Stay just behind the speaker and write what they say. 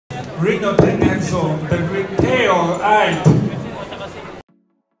Reno Tenenso, the retail art.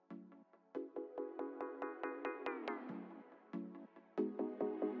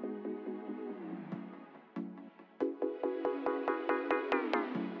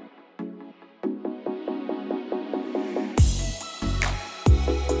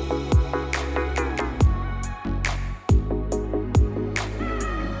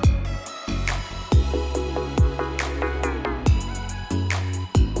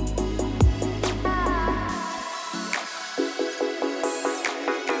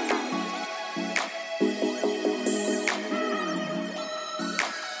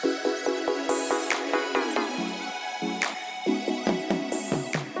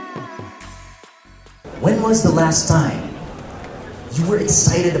 When was the last time you were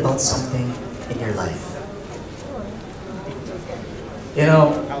excited about something in your life? You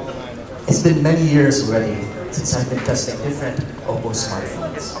know, it's been many years already since I've been testing different OPPO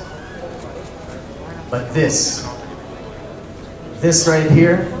smartphones. But this right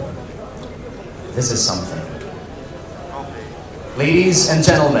here, this is something. Ladies and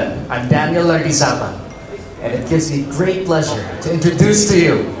gentlemen, I'm Daniel Lardizaban, and it gives me great pleasure to introduce to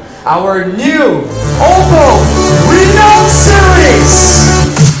you our new OPPO Reno series!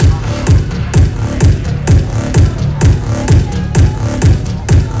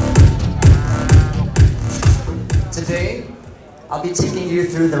 Today, I'll be taking you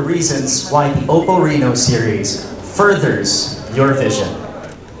through the reasons why the OPPO Reno series furthers your vision.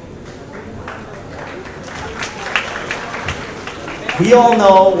 We all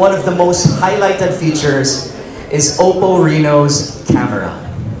know one of the most highlighted features is OPPO Reno's camera.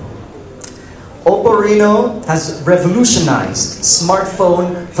 OPPO Reno has revolutionized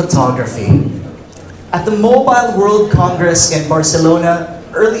smartphone photography. At the Mobile World Congress in Barcelona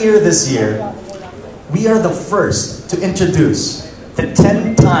earlier this year, we are the first to introduce the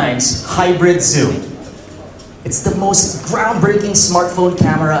 10 times hybrid zoom. It's the most groundbreaking smartphone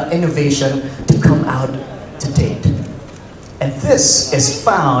camera innovation to come out to date. And this is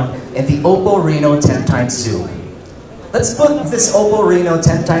found in the OPPO Reno 10 times zoom. Let's put this OPPO Reno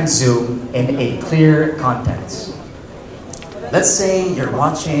 10 times zoom in a clear context. Let's say you're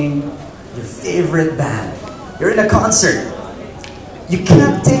watching your favorite band. You're in a concert. You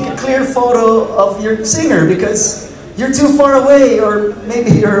can't take a clear photo of your singer because you're too far away, or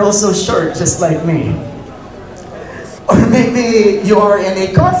maybe you're also short, just like me. Or maybe you are in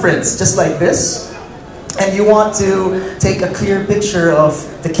a conference, just like this, and you want to take a clear picture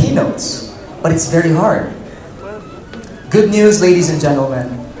of the keynotes, but it's very hard. Good news, ladies and gentlemen,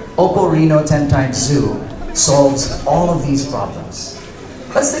 OPPO Reno 10 times zoom solves all of these problems.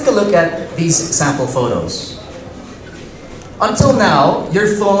 Let's take a look at these sample photos. Until now, your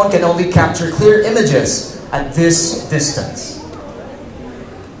phone can only capture clear images at this distance.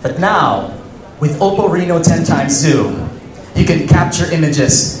 But now, with OPPO Reno 10 times zoom, you can capture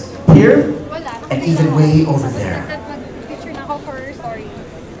images here and even way over there.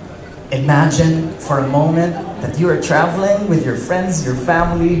 Imagine for a moment that you are traveling with your friends, your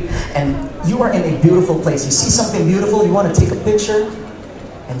family, and you are in a beautiful place. You see something beautiful, you want to take a picture,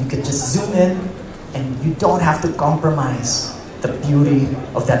 and you can just zoom in, and you don't have to compromise the beauty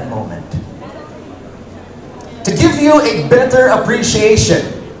of that moment. To give you a better appreciation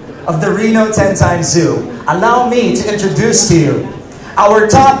of the Reno 10 times zoom, allow me to introduce to you our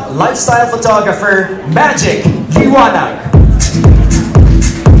top lifestyle photographer, Magic Liwanag.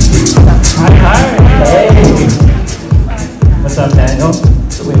 Hi. Hey. What's up, Daniel?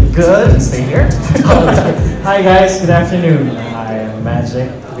 Doing good. Stay here. Hi guys, good afternoon. I am Magic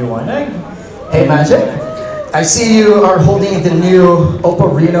Liwanag. Hey Magic. I see you are holding the new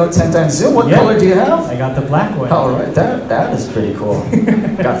OPPO Reno 10 times zoom. What color do you have? I got the black one. Oh, right. That is pretty cool.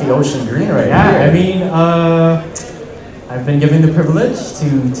 Got the ocean green right here. I mean, I've been given the privilege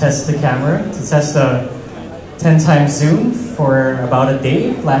to test the camera, to test the 10 times zoom for about a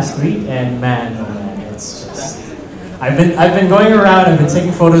day last week, and man, oh man, it's just... I've been going around, I've been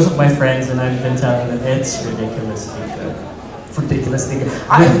taking photos with my friends, and I've been telling them it's ridiculously good. Ridiculously good.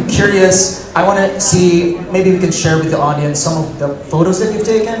 I'm curious, I want to see, maybe we can share with the audience some of the photos that you've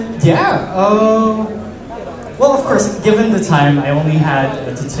taken? Yeah, well, of course, given the time, I only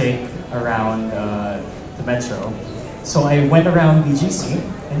had to take around the metro. So I went around BGC,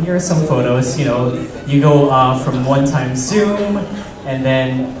 and here are some photos. You know, you go from 1 times zoom, and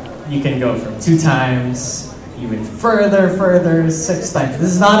then you can go from 2 times, even further, 6 times. This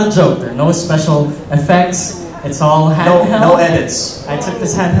is not a joke. There are no special effects. It's all handheld. No edits. I took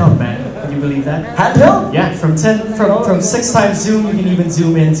this handheld, man. Can you believe that? Handheld? Yeah, from 6 times zoom, you can even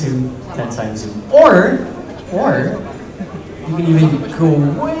zoom into 10 times zoom. Or you can even go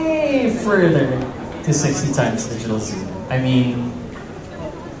way way further to 60 times digital zoom. I mean,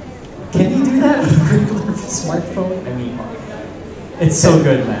 can you do that on a regular smartphone? I mean, it's so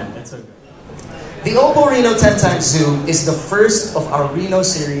good, man. It's so good. The OPPO Reno 10 times zoom is the first of our Reno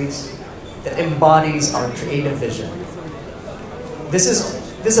series that embodies our creative vision. This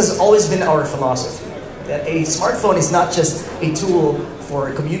has always been our philosophy, that a smartphone is not just a tool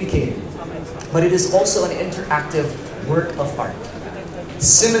for communicating, but it is also an interactive work of art.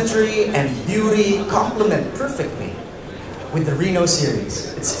 Symmetry and beauty complement perfectly with the Reno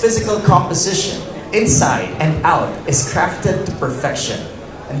series. Its physical composition, inside and out, is crafted to perfection.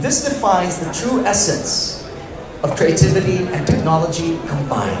 And this defines the true essence of creativity and technology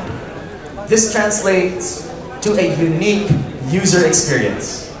combined. This translates to a unique user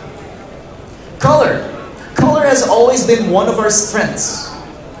experience. Color. Color has always been one of our strengths.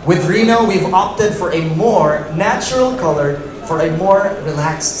 With Reno, we've opted for a more natural color for a more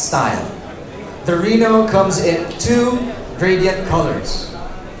relaxed style. The Reno comes in two gradient colors,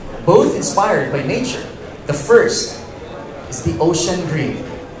 both inspired by nature. The first is the ocean green,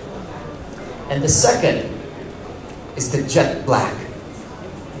 and the second is the jet black.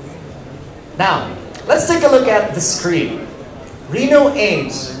 Now, let's take a look at the screen. Reno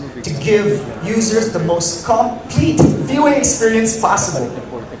aims to give users the most complete viewing experience possible.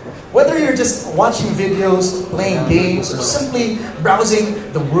 Whether you're just watching videos, playing games, or simply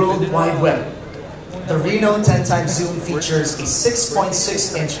browsing the World Wide Web, the Reno 10 times zoom features a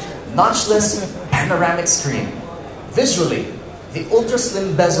 6.6-inch notchless panoramic screen. Visually, the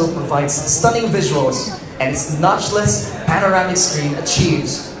ultra-slim bezel provides stunning visuals, and its notchless panoramic screen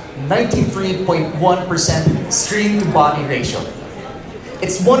achieves 93.1% screen-to-body ratio.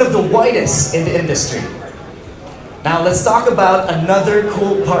 It's one of the widest in the industry. Now let's talk about another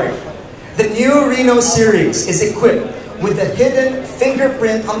cool part. The new Reno series is equipped with the hidden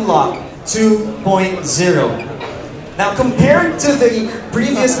fingerprint unlock 2.0. Now compared to the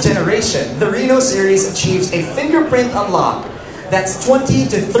previous generation, the Reno series achieves a fingerprint unlock that's 20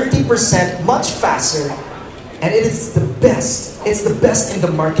 to 30% much faster, and it is the best. It's the best in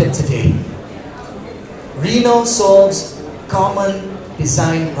the market today. Reno solves common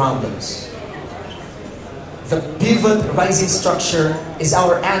design problems. The pivot rising structure is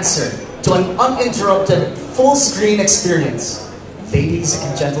our answer to an uninterrupted full screen experience. Ladies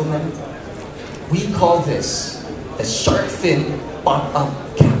and gentlemen, we call this the shark fin pop-up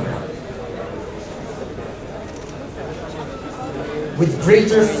camera. With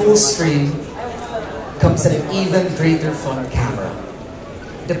greater full screen comes an even greater front camera.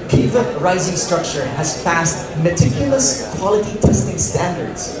 The pivot rising structure has passed meticulous quality testing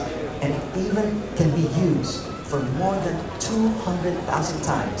standards, and it even can be used for more than 200,000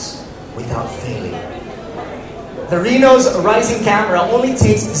 times without failing. The Reno's rising camera only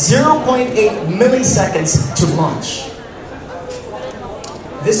takes 0.8 milliseconds to launch.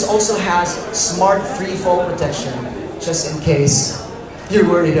 This also has smart free-fall protection, just in case you're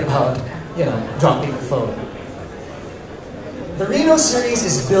worried about, dropping the phone. The Reno series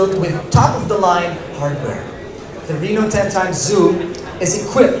is built with top-of-the-line hardware. The Reno 10 times zoom is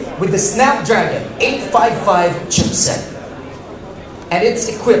equipped with the Snapdragon 855 chipset. And it's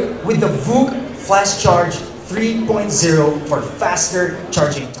equipped with the VOOC Flash Charge 3.0 for faster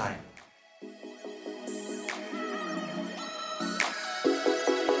charging time.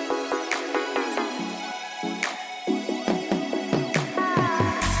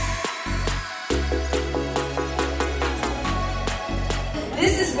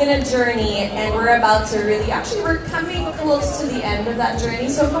 This has been a journey, and we're about to we're coming close to the end of that journey.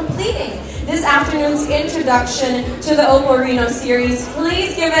 So completing this afternoon's introduction to the OPPO Reno series,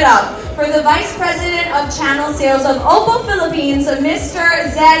 please give it up for the Vice President of Channel Sales of OPPO Philippines,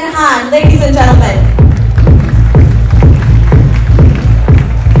 Mr. Zen Han. Ladies and gentlemen.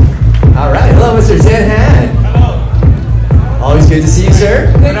 All right, hello, Mr. Zen Han. Hello. Always good to see you,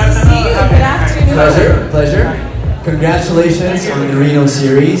 sir. Good to see you. Good afternoon. Pleasure. Congratulations on the Reno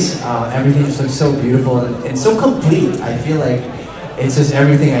series. Everything just looks so beautiful and so complete. I feel like it's just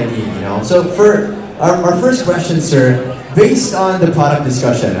everything I need, So for our first question, sir, based on the product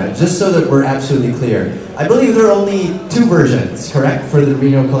discussion, just so that we're absolutely clear, I believe there are only two versions, correct, for the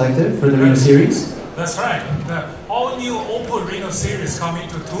Reno Collective, for the Reno series? That's right. The all-new OPPO Reno series come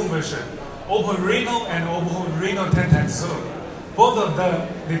into two versions, OPPO Reno and OPPO Reno 10 times zoom. Both of them,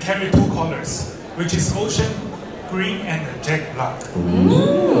 they carry two colors, which is ocean green and jet black.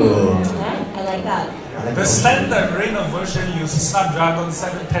 Ooh. Okay, I like that. The standard Reno version uses Snapdragon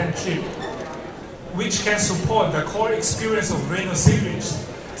 710 chip, which can support the core experience of Reno series,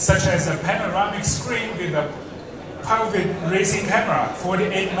 such as a panoramic screen with a powered with racing camera,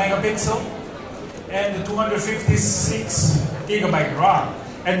 48 megapixel, and 256 gigabyte RAM,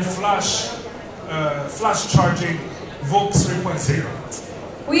 and flash charging Vox 3.0.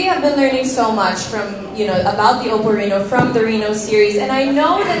 We have been learning so much from, about the OPPO Reno from the Reno series, and I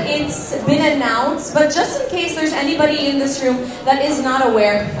know that it's been announced, but just in case there's anybody in this room that is not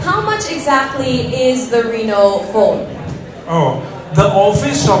aware, how much exactly is the Reno phone? Oh, the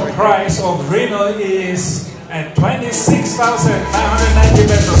official price of Reno is at 26,990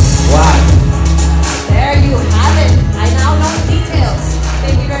 pesos. Wow. There you have it. I now know the details.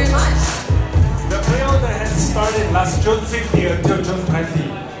 Thank you very much. The pre-order has started last June 50 until June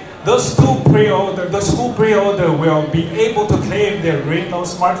 20. Those who pre-order will be able to claim their Reno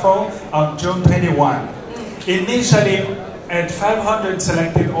smartphone on June 21. Initially at 500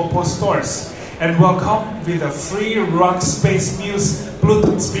 selected OPPO stores, and will come with a free Rock Space Muse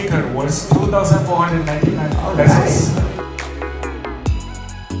Bluetooth speaker worth 2,499 pesos.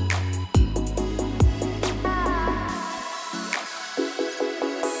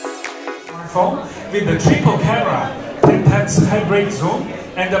 Smartphone with the triple camera, 10 times hybrid zoom,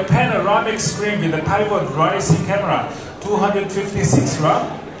 and a panoramic screen with a pivot rising camera, 256 RAM,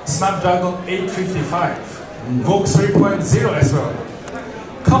 Snapdragon 855, Vox 3.0 as well.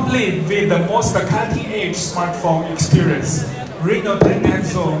 Complete with the most cutting-edge smartphone experience, Reno 10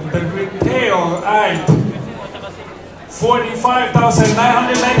 the retail at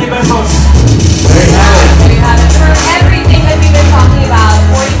 45,990 pesos. There you have it. There you have it. For everything that we've been talking about,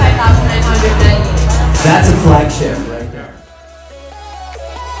 45,990. That's a flagship.